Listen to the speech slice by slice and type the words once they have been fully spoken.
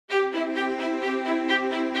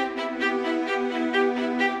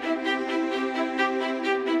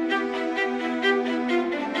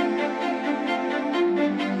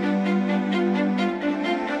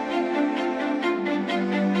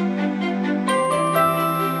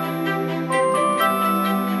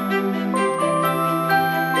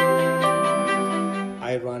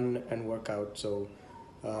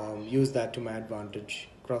used that to my advantage,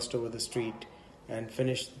 crossed over the street and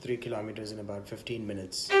finished 3 kilometers in about 15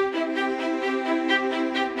 minutes.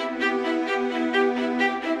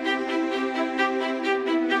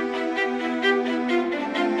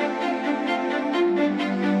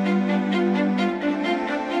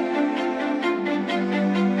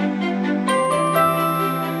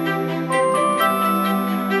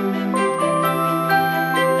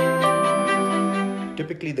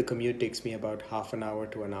 Typically, the commute takes me about half an hour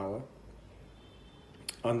to an hour.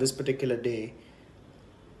 On this particular day,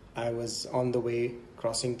 I was on the way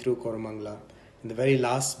crossing through Koramangala. In the very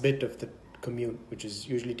last bit of the commute, which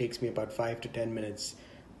usually takes me about 5 to 10 minutes,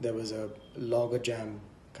 there was a logger jam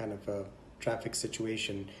kind of a traffic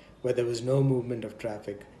situation where there was no movement of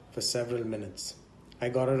traffic for several minutes. I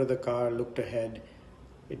got out of the car, looked ahead.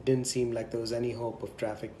 It didn't seem like there was any hope of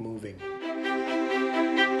traffic moving.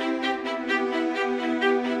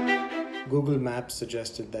 Google Maps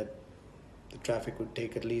suggested that the traffic would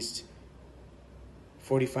take at least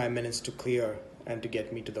 45 minutes to clear and to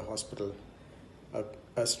get me to the hospital,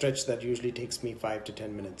 a stretch that usually takes me 5 to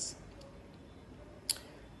 10 minutes.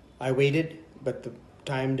 I waited, but the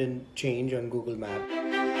time didn't change on Google Maps.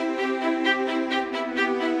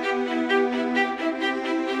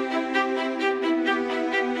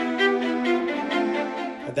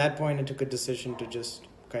 At that point, I took a decision to just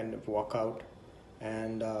kind of walk out.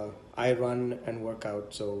 And I run and work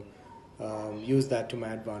out, so used that to my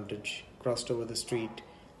advantage, crossed over the street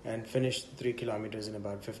and finished 3 kilometers in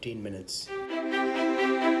about 15 minutes.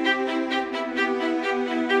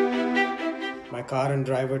 My car and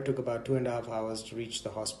driver took about 2.5 hours to reach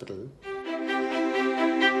the hospital.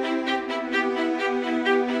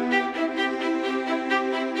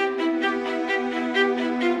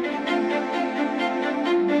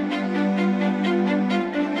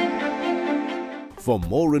 For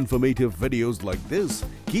more informative videos like this,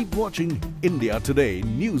 keep watching India Today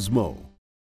Newsmo.